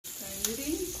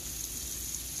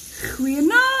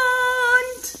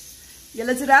Goeienaand!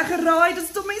 Julle is reg geraai, dit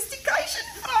is Domestication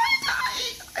Friday!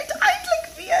 Uiteindelik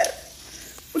weer!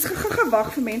 Ons gaan gou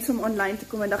gewag vir mense om online te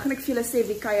kom en dan gaan ek vir julle sê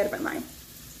wie kuier by my.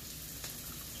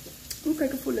 O,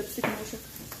 kyk, 'n vol lipstick in my shit.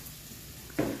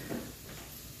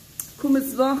 Kom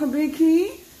eens wacht, Becky.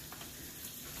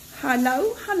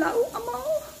 Hallo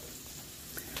allemaal.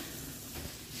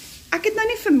 Ek het nou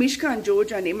nie vir Mishka en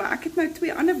Georgia nie, maar ek het nou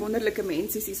 2 ander wonderlike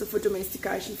mense hier so vir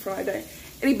Domestication Friday.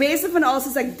 En die beste van alles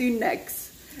is ek doen niks.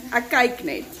 Ek kyk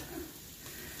net.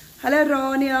 Hallo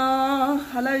Rania,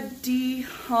 hallo Dee,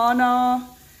 Hana,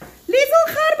 Liesel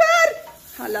Gerber.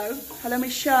 Hallo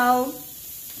Michelle.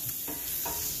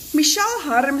 Michelle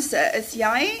Harmse, is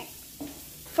jy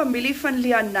familie van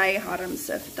Lianey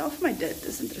Harmse? Vertel vir my dit,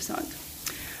 is interessant.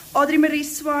 Audrey Marie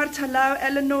Swart, hallo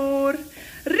Eleanor.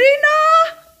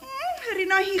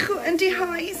 Rina Higo in die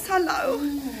huis, hallo.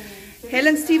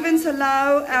 Helen Stevens,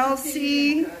 hallo.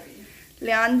 Elsie,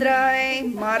 Leandre,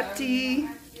 Martie,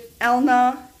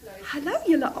 Elna, hallo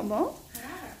julle allemaal.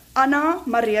 Anna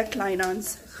Maria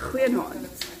Kleinans,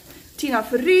 goeienaand. Tina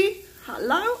Verrie,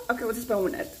 hallo. Ok, wat is by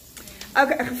 100?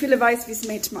 Ok, ek gaan vir julle wys wie's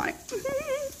met my.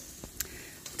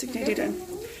 Wat ek net hier doen.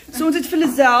 So ons het vir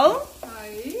Lizelle.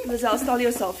 Lizelle, stel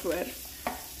jouself voor.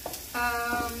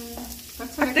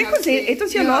 Ek dink ons het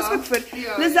ons jou laas ook voor.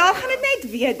 Lizelle gaan dit net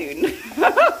weer doen.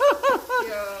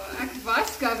 Ja, ek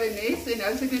was governess en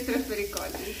nou is ek weer terug by die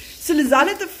college. So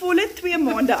Lizelle het 'n volle 2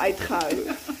 maande uitgehou.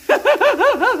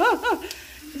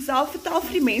 Lizelle, vertel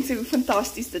vir die mense hoe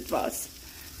fantasties dit was.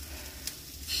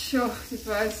 Sjoe, dit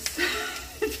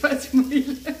was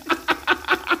moeilik.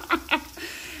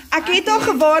 Ek het al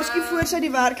gewaarsku voor sy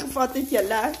die werk gevat het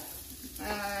julle.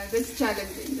 Dit is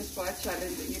challenging, dit is baie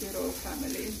challenging, hierdie royal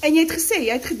family. En jy het gesê,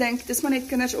 jy het gedink, dis maar net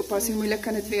kinders oppas, hoe moeilik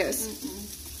kan dit wees?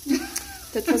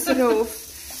 Dit was rof.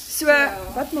 So,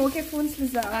 wat maak jy vir ons,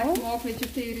 Lizelle? Ek maak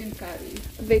vegetarian curry.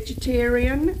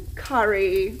 Vegetarian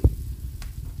curry.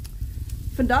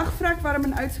 Vandag vrek warm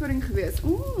in Oudtshoorn gewees.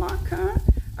 Lekker.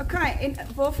 Ok, en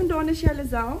waar vandaan is jy,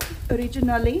 Lizelle?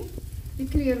 Originally? Die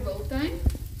Kleurwiltuin.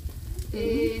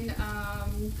 En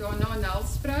daarna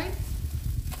Nelspruit.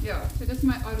 Ja, so dit is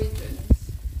my origins.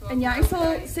 En jy is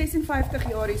al 56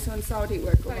 jaar hier so in Saudi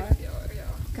ook, of? 5 jaar, ja.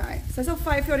 Ok, sy is al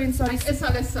 5 jaar in Saudi. Ek is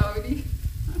al 'n Saudi.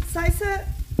 Sy is 'n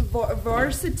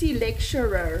varsity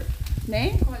lecturer,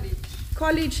 né?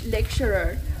 College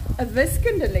lecturer. 'n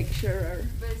Wiskunde lecturer.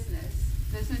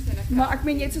 Business en 'n. Maar ek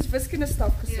meen jy het soos wiskunde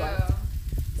stap geswat. Ja.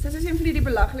 Sy is een van die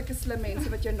belaglike slim mense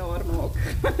wat jou naar maak.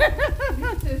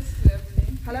 Dit is slim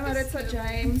nie. Hallo Maritza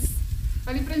James.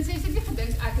 Want die prinses het nie gedink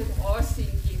ek het haar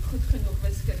seentjie goed genoeg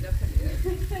wiskunde geleer.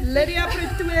 Lydia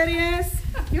Pretorius.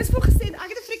 Jy was voor gesê ek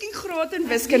het 'n freaking graad in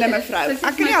wiskunde, mevrou. Ek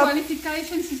kan nie nie help.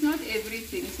 Qualifications is not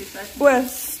everything, sê sy. O,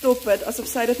 stop dit, asof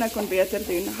sy dit nou kon beter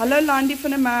doen. Hallo Landie van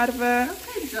der Merwe.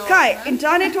 Kyk, en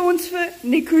dan het ons vir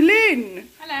Nicoline.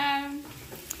 Hallo.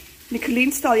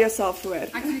 Nicoline, stel jouself voor.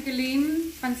 Ek is Nicoline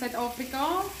van Suid-Afrika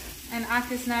en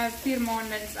ek is nou 4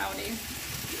 maande in Saudi.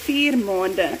 4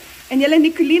 maande. En julle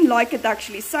Nicoline like it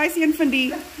actually. Sy is een van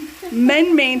die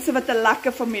min mense wat 'n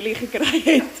lekker familie gekry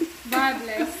het. Baie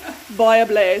blessed. Baie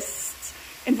blessed.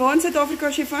 En waar in Suid-Afrika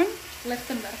is jy van?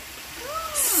 Lichtenburg.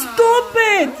 Stop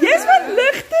it! Jy's van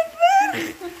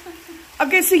Lichtenburg?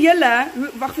 Okay, so julle,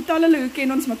 wag, vertel hulle hoe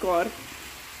ken ons mekaar?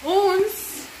 Ons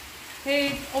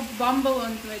het op Bumble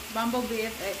ontmoet, Bumble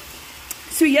BFF.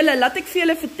 So julle, laat ek vir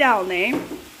julle vertel, né?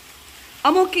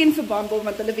 Almal ken vir Bumble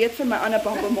want hulle weet van my ander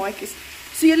Bumble maatjies.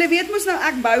 So julle weet mos nou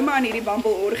ek bou maar aan hierdie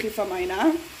Bumble orgie van my,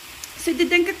 né? So dit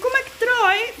dink ek kom ek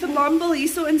try vir Bumble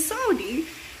hierso in Saudi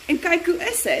en kyk hoe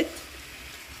is dit.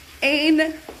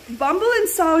 En Bumble in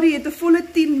Saudi het 'n volle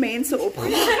 10 mense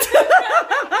opgemaak.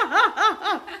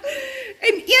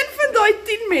 En een van daai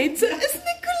 10 mense is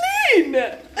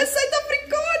Nicoline, 'n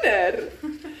Suid-Afrikaner.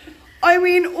 I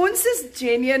mean, ons is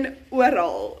genuine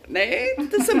oral, né?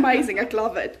 Dit is amazing, ek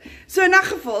love it. So in 'n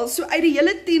geval, so uit die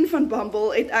hele 10 van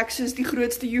Bumble het ek soos die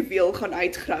grootste juweel gaan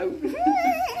uitgrou.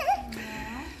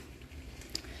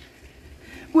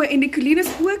 O, en Nicoline is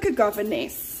ook 'n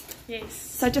governess.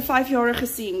 Yes. Sy het 'n 5-jarige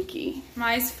seentjie. Maar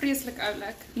hy is vreeslik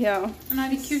oulik. Ja. En hy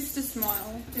het die cutest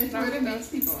smile. Dit hoor 'n mens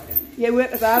nie baie nie. Jy hoor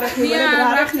regtig, jy hoor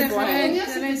dit regtig nie baie. Hy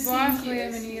het baie goeie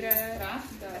maniere.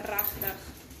 Regtig.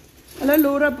 Hallo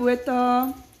Laura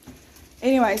Botha.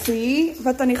 Anyway, so hier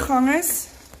wat aan die gang is.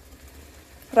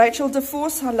 Rachel De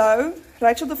Vos, hallo.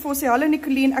 Rachel De Vos sê hallo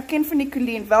Nicoline, ek ken van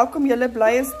Nicoline. Welkom julle,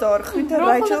 bly is daar. Groete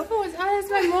Rachel. Hy is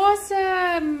my ma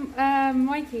se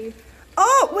maatjie.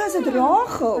 Oh, is dit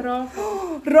Rachel?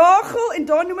 Rachel, en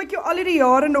daar noem ek jou al die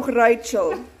jare nog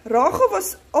Rachel. Rachel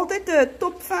was altyd 'n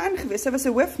top fan geweest. Sy was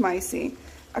 'n hoofmeisie.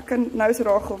 Ek kan, nou is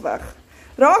Rachel weg.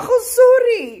 Rachel,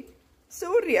 sorry!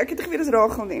 Sorry, ek het geweet is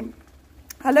Rachel nie.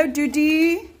 Hallo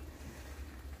Doody.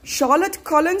 Charlotte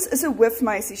Collins is 'n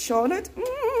hoofmeisie. Charlotte,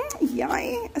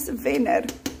 jy is 'n wenner.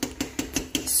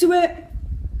 So,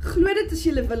 glo dit as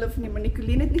julle wil of nie, maar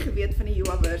Nicoline het nie geweet van die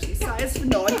Joa-verse nie. Sy is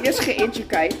vanaand eers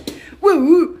ge-educate.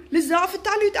 Liza,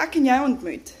 vertel hoe het ek en jy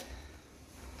ontmoet?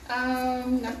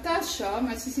 Natasha,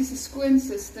 my sussie se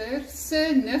skoonsister,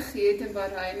 se niggie het in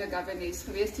Bahrein 'n governess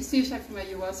gewees. Toe stuur sy vir my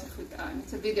Joa se goed aan.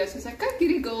 Sy video, sy sê, kyk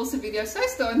hierdie girl se video, sy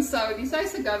staan in Saudi,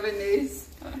 sy's 'n governess.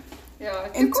 Ja,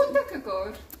 toe kontak ek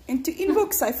haar. En toe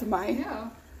inbox sy vir my.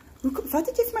 Ja. Wat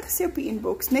het jy vir my gesê op die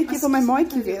inbox? Net jy wil my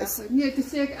maatjie wees. Nee, toe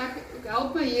sê ek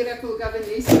help my hier, ek wil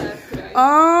governess werk kry.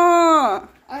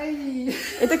 Ai.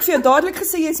 Het ek vir jou dadelik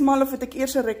gesê jy is mal of het ek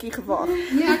eers 'n rukkie gewag?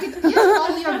 Nee, ek het eers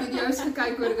al jou video's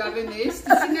gekyk oor governess.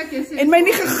 Toe sien ek jy sê en my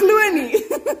nie geglo nie.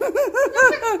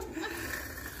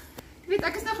 Weet,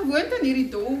 ek is nou gewoond aan hierdie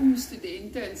dom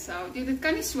studente en Saudi. Dit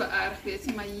kan nie so erg wees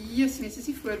nie, maar mens is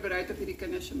nie voorberei op hierdie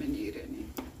kinders se maniere nie.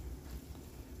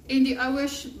 En die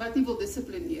ouers wat nie wil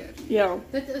dissiplineer nie. Ja.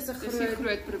 Dit is 'n groot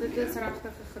probleem. Dit is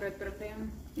regtig 'n groot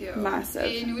probleem. Ja.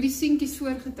 Massive. En hoe die seentjies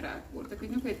voorgetrek word. Ek weet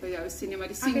nie of jy dit by jou sien nie, maar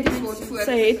die seentjies word voorgetrek.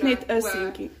 Sy het net 'n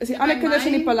seentjie. Is die ander kinders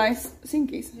in die paleis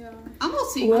seentjies? Ja. Almal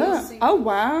seentjies. Oh,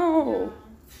 wow.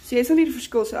 So jy sal nie die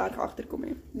verskil so erg agterkom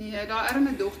nie. Nee, daai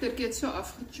arme dogtertjie het so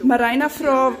afgechop. Marina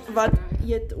vra wat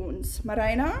eet ons?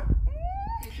 Marina?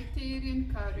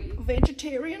 Vegetarian curry.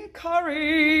 Vegetarian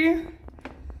curry.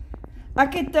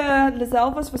 Ek het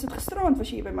Lizelle was dit gisterand was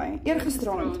jy hier by my?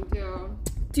 Eergisterand. Ja.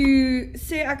 Toe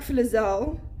sê ek vir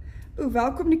Lizelle,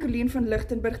 welkom Nicoline van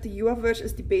Lichtenburg, die Joa-verse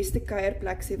is die beste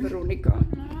kuierplek, sê Veronica.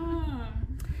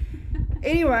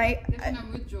 Anyway, Ek nou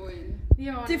moet join.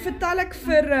 Ja. toe vertel ek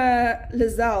vir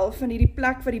Lizelle van hierdie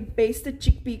plek wat die beste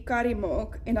chickpea curry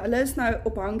maak, en hulle is nou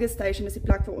op Hunger Station, is die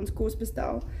plek waar ons kos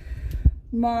bestel.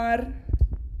 Maar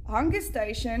Hunger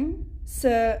Station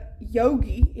se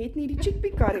yogi het nie die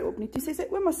chickpea curry op nie. Toe sê sy,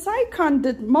 maar sy kan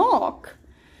dit maak.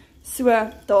 So,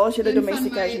 daar is julle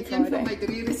Domestication Een van Friday. my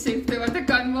 3 resepte wat ek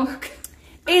kan maak.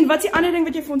 En wat is die ander ding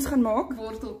wat jy vir ons gaan maak?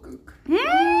 Wortelkoek.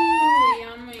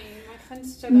 Yummy. My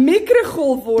gunsteling.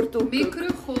 Mikrogolfwortelkoek.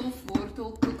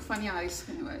 Mikrogolfwortelkoek van die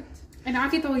huisgenoot. En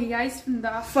ek het al juis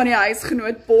vandag Van die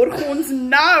huisgenoot borg ons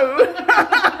nou.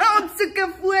 Ons soek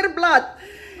 'n voorblad.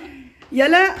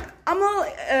 Julle, almal,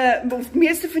 of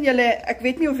meeste van julle, ek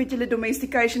weet nie of het julle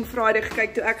Domestication Friday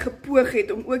gekyk toe ek gepoog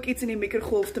het om ook iets in die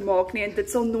mikrogolf te maak nie, en dit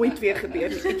sal nooit weer gebeur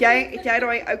nie. Het jy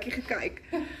daai ouetjie gekyk?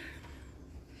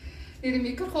 Nee, die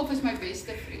mikrogolf is my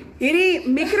beste vriend. Hierdie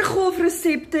mikrogolf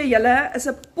resepte, julle, is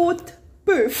 'n pot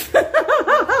poef.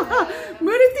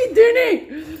 Moet dit nie doen nie.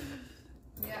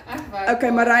 Ja, ek wou.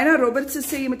 Okay, Marina Roberts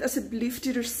sê jy moet asseblief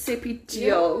die resepie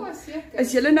deel. Ja, seker.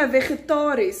 Is julle nou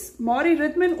vegetaries? Marie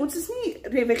Ritman, ons is nie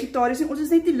vegetaries nie, ons is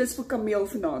net die lus vir kameel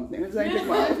vanaand nie. Ons is eintlik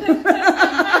maar.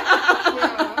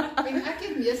 Ja, en ek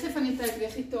het meeste van die tyd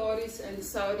vegetaries in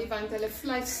Saudi, want hulle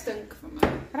vleis stink vir my.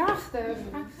 Regtig.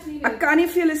 Ek kan nie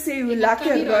vir julle sê hoe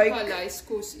lekker Ek kan nie ruik. daai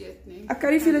paleiskos eet nie. Ek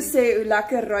kan nie vir julle sê hoe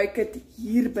lekker ruik dit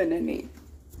hier binne nie.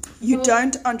 You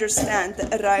don't understand the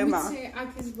aroma. Ek moet sê,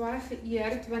 ek is baie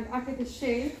geëerd, want ek het 'n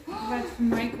chef wat vir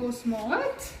my kos maak.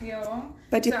 Wat? Ja.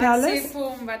 By die So palace? Ek sê vir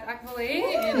hom wat ek wil hê.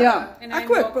 En, Ja, en hy ek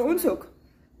ook, maak by vir ons my. ook.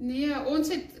 Nee, ons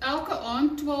het elke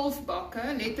aand 12 bakke,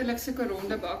 letterlik sulke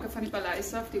ronde bakke van die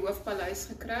paleis af, die hoofpaleis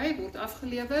gekry, word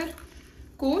afgelewer.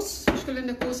 Kos,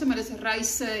 verskillende kosse, maar dis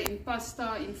ryse en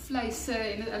pasta en vleise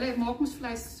en hulle maak ons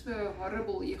vleis so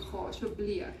horrible egaar, so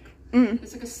bleek.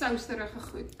 Dis ek 'n sousterige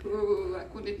goed.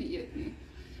 Ek kon dit nie eet nie.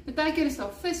 Partykeer is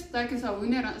daar vis, partykeer is daar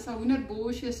hoender, dan is daar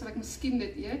hoenderborsjies, sal ek miskien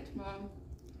dit eet, maar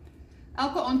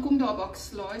elke aand kom daar 'n bak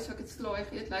slaai, so ek het slaai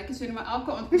geëet, lyk nie so nie, maar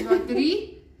elke aand kom daar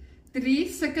 3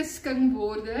 sulke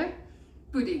skinkborde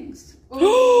puddings.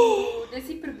 Dis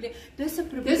die probleem. Dis 'n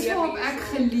probleem. Dis waarop ek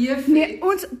geleef het. Nee,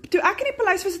 toe ek in die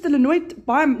paleis was, het hulle nooit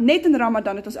baie, net in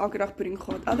Ramadan het ons elke dag pudding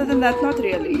gehad. Other than that, not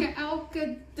really. Nee,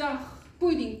 elke dag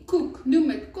pudding, koek, noem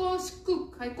dit,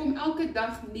 kaaskoek. Hy kom elke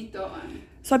dag nie daaraan.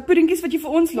 So die puddingkies wat jy vir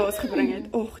ons laas gebring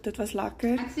het, dit was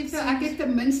lekker. Ek sê vir jou, ek het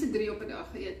ten minste 3 op 'n dag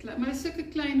geëet, maar dis sulke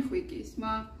klein goedjies,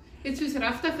 maar dit soos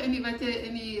regtig in die wat jy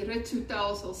in die Ritz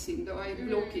Hotel sal sien, daai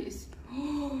blokkies.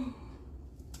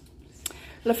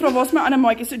 Hulle vra, waar is my ander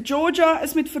maatjie? So Georgia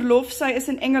is met verlof, sy is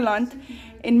in Engeland,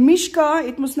 en Mishka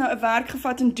het mos nou 'n werk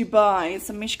gevat in Dubai.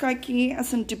 So Mishkaatjie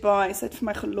is in Dubai, sy het vir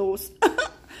my gelos.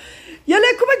 Julle,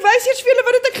 kom ek wys eers vir julle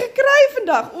wat het ek gekry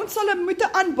vandag. Ons sal moet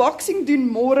 'n unboxing doen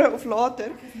môre of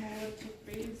later.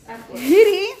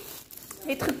 Hierdie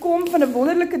het gekom van 'n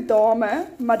wonderlike dame,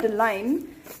 Madeleine,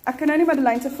 ek kan nou nie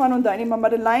Madeleine se van onthou nie, maar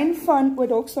Madeleine van,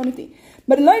 dalk staan dit nie.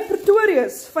 Madeleine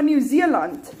Pretorius van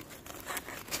Nieu-Seeland.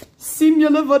 Sien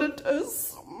julle wat dit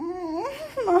is?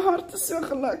 My hart is so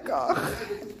gelukkig.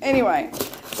 Anyway,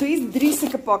 so hier's 3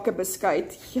 sulke pakke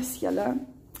beskuit. Jesus julle,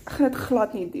 ek gaan dit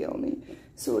glad nie deel nie.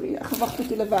 Sorry, ek gaan wag tot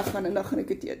julle weggaan en dan gaan ek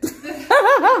dit eet.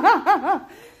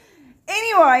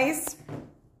 Anyways,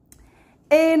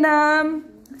 en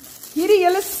hierdie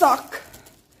hele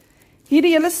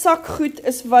sak goed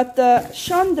is wat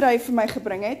Chandra vir my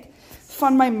gebring het,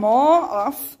 van my ma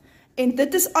af, en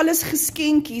dit is alles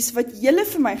geskenkies wat julle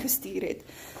vir my gestuur het.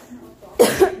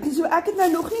 So ek het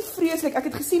nou nog nie vreeslik, ek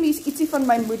het gesien hier is ietsie van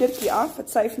my moedertjie af, wat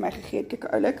sy vir my gegee het, kyk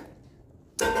oulik.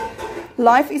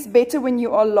 Life is better when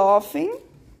you are laughing.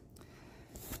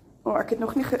 Ek het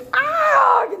nog nie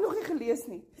gelees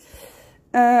nie.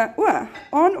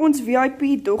 Aan ons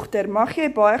VIP dogter, mag jy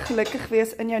baie gelukkig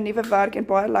wees in jou nuwe werk en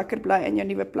baie lekker bly in jou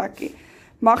nuwe plekkie.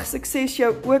 Mag sukses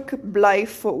jou ook bly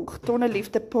volg. Tonne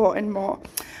liefde pa en ma.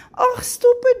 Ag,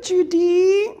 stop het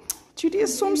Judy. Judy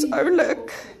is soms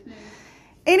oulik.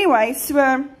 Anyway, so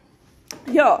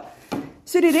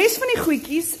die res van die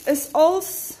goedjies is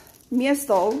als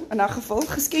meestal, in 'n geval,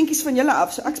 geskenkies van julle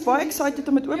af. So ek's baie excited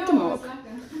om dit oop te maak.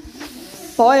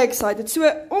 Baie excited. So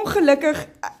ongelukkig,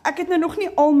 ek het nou nog nie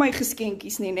al my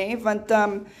geskenkies nie, nee, want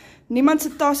niemand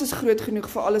se tas is groot genoeg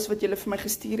vir alles wat julle vir my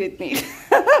gestuur het nie.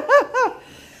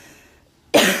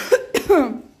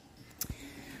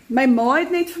 My ma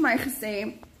het net vir my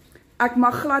gesê, ek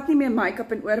mag glad nie meer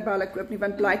make-up en oorbelle koop nie,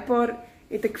 want blykbaar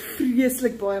het ek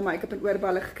vreeslik baie make-up en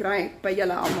oorbelle gekry by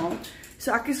julle almal.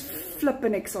 So ek is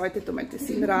flippin' excited om dit te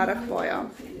sien, regtig baie.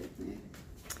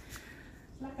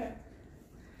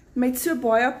 Met so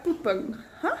baie poeping.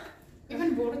 Huh?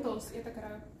 Even wortels eet ek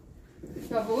rou.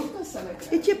 Ja, wortels sal ek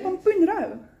rou. Eet jy pompoen rou?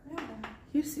 Ja.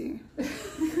 Hier sien.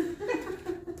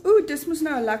 Dis moes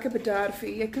nou 'n lekker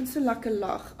bederfie. Jy kan so lekker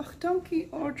lag. Ag, dankie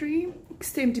Audrey. Ek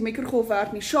stem, die mikrogolf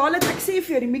werk nie. Charlotte, ek sê vir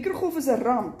jou, die mikrogolf is 'n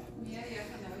ramp. Nee, jy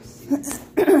gaan nou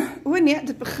sien. Nee,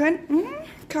 dit begin.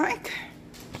 Kyk.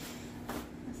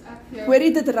 Ja.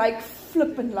 Hoorie, dit ruik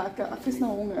flippend lekker. Ek is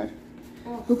nou honger.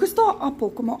 Hoekom is daar 'n appel?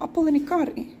 Kom maar appel in die kar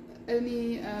nie. In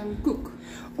die koek.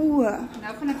 Nou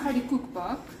gaan ek gou die koek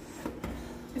bak.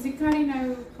 Is die curry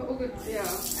nou georder? Ja,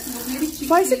 ek moet net die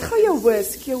chicken. Wys ek gou jou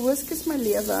whisk. Jou whisk is my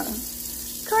lewe.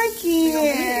 Kyk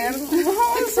hier.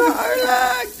 So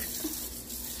oulik.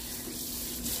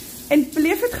 En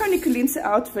beleef het gou Nicoline se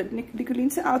outfit.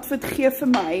 Nicoline se outfit gee vir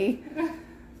my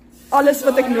alles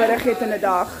wat ek nodig het in 'n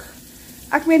dag.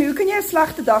 Ek meen, hoe kan jy 'n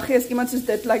slegte dag hê as iemand soos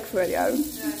dit lyk vir jou?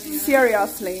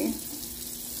 Seriously.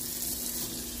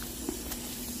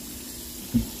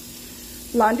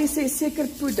 Landy sê seker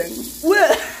pudding.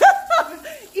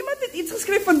 Iemand het iets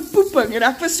geskryf van poeping en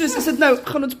ek was soos, is dit nou,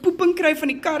 gaan ons poeping kry van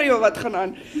die karry of wat gaan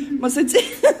aan? Maar sy het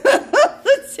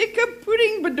seker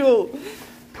pudding bedoel.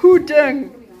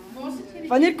 Pudding.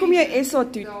 Wanneer kom jy SA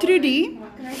toe? Trudy,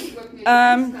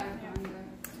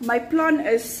 my plan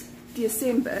is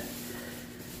Desember.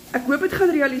 Ek hoop het gaan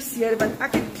realiseer, want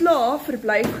ek het klaar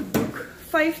verblyf geboek.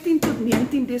 15 tot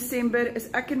 19 Desember is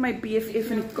ek en my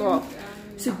BFF in die Kaap.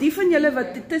 So die van julle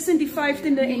wat tussen die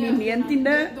 15de en die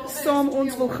 19de saam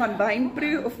ons wil gaan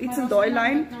wynproe of iets in daai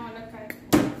lyn,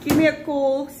 give me a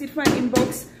call, stuur vir my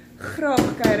inbox,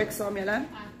 graag kuier ek saam julle.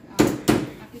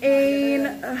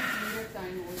 En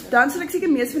dan sal ek seker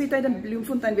mees van die tyd in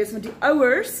Bloemfontein wees, want die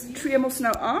ouers tree ons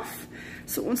nou af.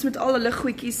 So ons moet al hulle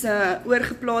goedjies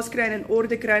oorgeplaas kry en in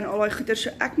orde kry en al daai goeder. So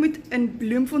ek moet in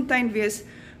Bloemfontein wees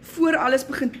voor alles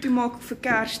begin toemaak vir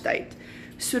Kerstyd,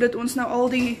 sodat ons nou al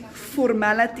die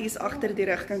formalities agter die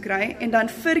rug kan kry. En dan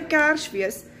vir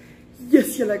Kersfees,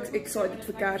 yes, julle ek excited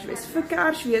vir Kersfees. Vir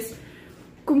Kersfees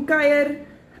kom kuier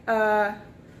 'n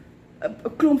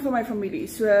klomp van my familie.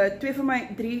 So twee van my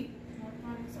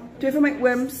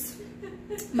ooms,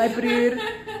 my broer,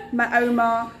 my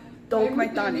ouma, dalk my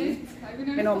tannie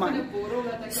en haar man.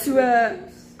 So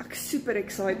ek super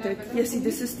excited. Jessie,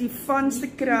 dis is die funste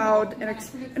crowd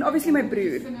en obviously my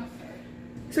broer.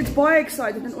 So ek's baie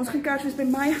excited en ons gaan Kersfees by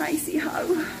my huisie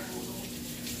hou.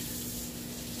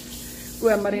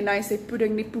 Marinay sê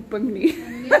pudding nie poeping nie.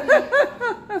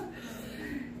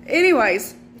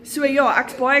 Anyways, so ja,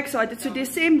 ek's baie excited. So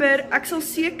Desember, ek sal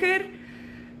seker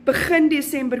begin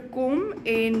Desember kom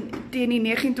en teen die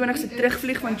 29ste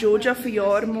terugvlieg van Georgia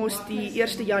verjaar mos die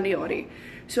 1 Januarie.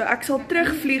 So ek sal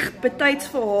terugvlieg betyds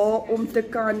vir haar om te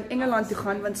kan Engeland toe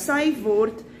gaan, want sy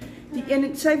word die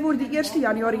 1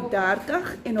 Januarie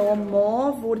 30 en haar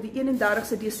ma word die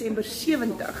 31ste Desember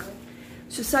 70.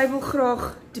 So sy wil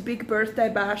graag die big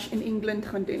birthday bash in England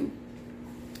gaan doen.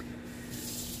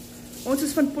 Ons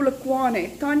is van Polokwane.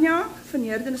 Tanya van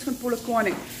Heerden is van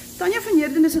Polokwane. Tanya van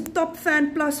Heerden is 'n top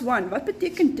fan +1. Wat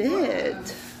beteken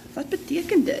dit? Wat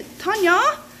beteken dit? Tanya,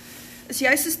 is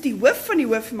jy soos die hoof van die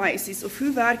hoofmeisies of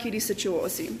hoe werk hierdie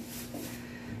situasie?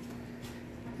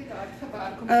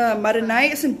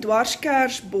 Marinay is in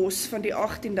Dwarskersbos van die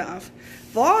 18de af.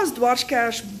 Waar is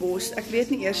Dwarskersbos? Ek weet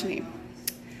nie eers nie.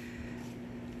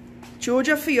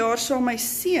 Georgia verjaar saam my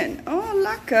seun.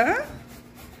 Lekker.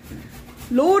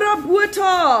 Laura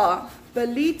Botha.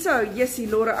 Belito. Jessie,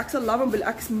 Laura, ek sal love hom,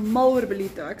 ek is mal oor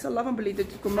Belito. Ek sal love hom Belito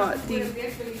toe kom maar. Ja,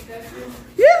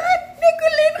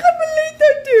 Nicolien gaan Belito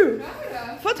toe.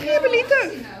 Wat gaan jy Belito?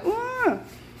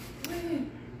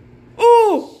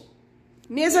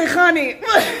 Nee, sy gaan nie.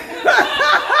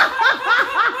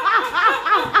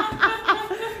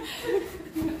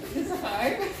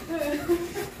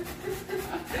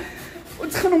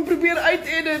 Ons gaan hom probeer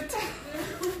uitedit.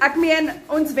 Ek meen,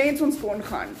 ons wens ons kon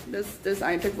gaan. Dis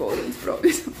eintlik waar ons praat.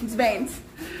 Ons wens.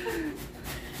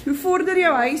 Hoe vorder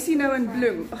jou huisie nou in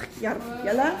bloem? Ag,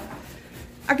 julle.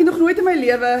 Ek het nog nooit in my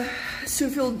lewe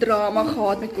soveel drama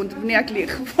gehad met kontrak. Nee, ek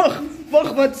lieg.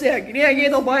 Wag, wat sê ek? Nee, ek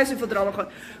het al baie soveel drama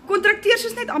gehad. Kontrakteurs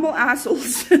is net almal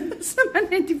assholes. Dis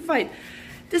net die feit.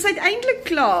 Dis uiteindelik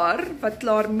klaar, wat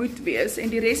klaar moet wees, en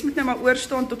die res moet nou maar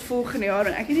oorstaan tot volgende jaar,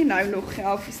 en ek het nie nou nog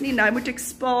geldjies nie, nou moet ek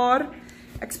spaar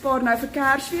nou vir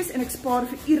Kersfees, en ek spaar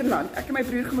vir Ierland. Ek en my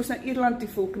broer gaan mos na Ierland die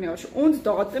volgende jaar, so ons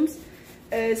datums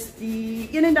is die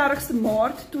 31ste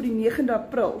Maart tot die 9de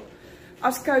April.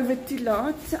 As COVID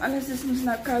toelaat, alles is mos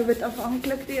nou COVID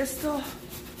afhanklik deesdae.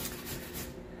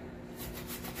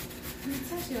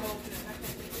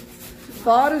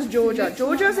 Waar is Georgia?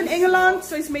 Georgia is in Engeland,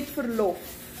 sy is met verlof.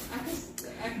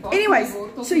 Anyways,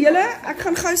 so julle, ek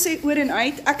gaan gou sê oor en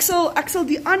uit. Ek sal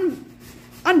die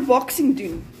unboxing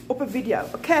doen op 'n video,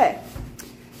 okay?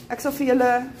 Ek sal vir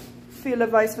julle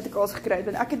wys wat ek al gekry het,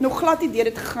 want ek het nog glad nie deur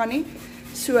dit gegaan nie.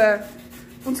 So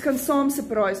ons kan saam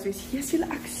surprise wees. Jesus, julle,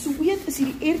 ek sweet, is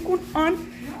hierdie aircon aan?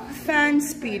 Fan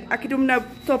speed. Ek het hom nou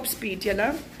top speed,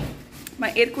 julle.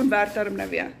 My aircon werk daarom nou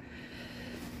weer.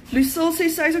 Lucille sê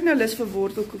sy is ook nou lus vir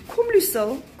wortelkoek. Kom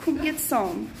Lucille, kom eet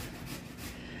saam.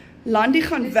 Landie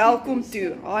gaan welkom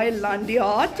toe. Hi Landie,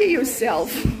 haat jy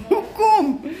jouself?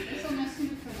 Kom.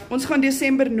 Ons gaan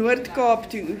Desember Noord-Kaap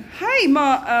toe. Hey,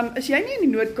 maar is jy nie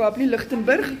in die Noord-Kaap nie,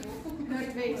 Lichtenburg?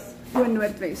 Noordwes.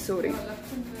 Noordwes, sorry.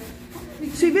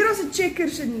 So jy weet ons het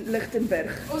Checkers in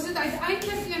Lichtenburg. Ons het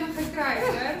uiteindelik een gekry,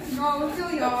 hoor. Na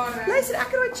hoeveel jare? Luister, ek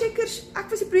het daai Checkers, ek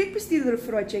was die projekbestuurder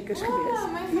vir daai Checkers gewees.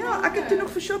 Ja, ek het toe nog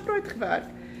vir Shoprite gewerk.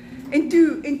 En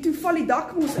toe val die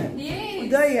dak mos in. Yes.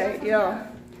 Onthou jy? Ja.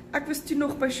 Ek was toe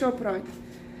nog by Shoprite.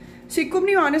 So ek kom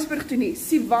nie Johannesburg toe nie.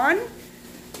 Sivan,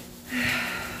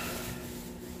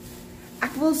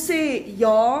 ek wil sê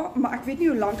ja, maar ek weet nie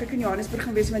hoe lank ek in Johannesburg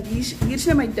gaan wees, want hier is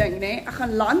nou my ding, né? Ek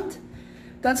gaan land,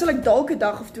 dan sal ek dalk 'n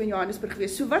dag of 2 in Johannesburg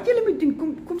wees. So wat julle moet doen,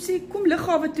 kom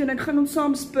lughawe toe en gaan ons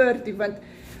saam spur toe, want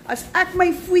as ek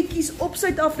my voetjies op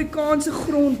Suid-Afrikaanse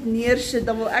grond neersit,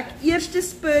 dan wil ek eers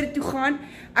spur toe gaan.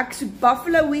 Ek soek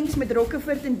buffalo wings met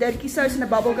rockefort en dirkiesous en 'n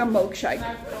bubblegum milkshake.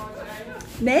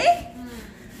 Nee?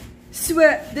 So,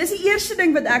 dis die eerste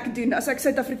ding wat ek doen as ek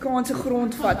Suid-Afrikaanse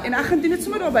grond vat, en ek gaan doen dit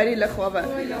sommer daar by die lughawe.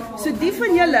 So die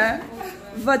van julle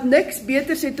wat niks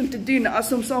beters het om te doen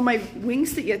as om saam my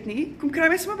wings te eet nie, kom kry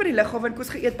my sommer by die lughawe en kom ons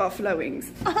gaan eet buffalo wings.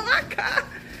 Lekker.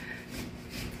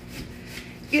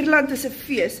 Ierland is 'n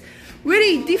fees.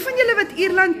 Hoorie, die van julle wat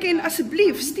Ierland ken,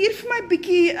 asseblief, stuur vir my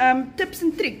bietjie tips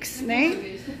en tricks, né?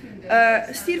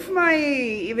 Stuur vir my,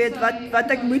 jy weet,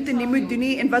 wat ek moet en nie moet doen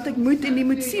nie, en wat ek moet en nie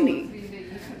moet sien nie.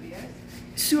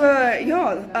 So,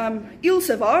 ja,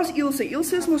 Ilse, waar is Ilse?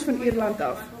 Ilse is mos van Ierland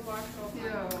af.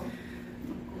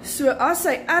 So, as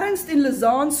sy Ernst en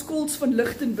Lizaan Skolts van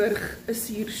Lichtenburg is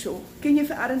hier so. Ken jy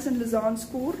vir Ernst en Lizaan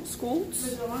Skolts?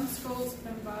 Lizaan Skolts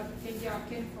van waar, ja,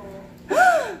 ken vir.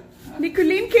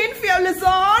 Nicolien ken vir jou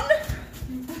Lizaan?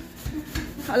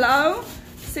 Hallo?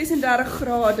 36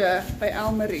 grade by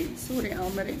Elmarie. Sorry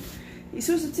Elmarie. Hier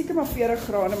is dit seker maar 40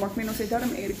 grade, maar ek meen ons het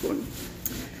daarom aircon.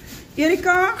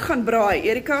 Erika gaan braai.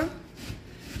 Erika,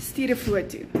 stuur 'n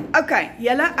foto. Okay,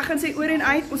 julle, ek gaan sê oor en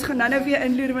uit. Ons gaan nou weer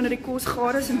inloer wanneer die kos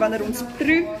gaar is en wanneer ons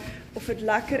proe of dit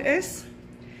lekker is.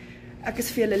 Ek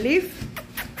is vir julle lief.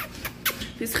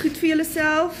 Wees goed vir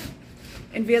julleself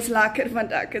en wees lekker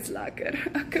want ek is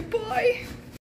lekker. Okay, bye.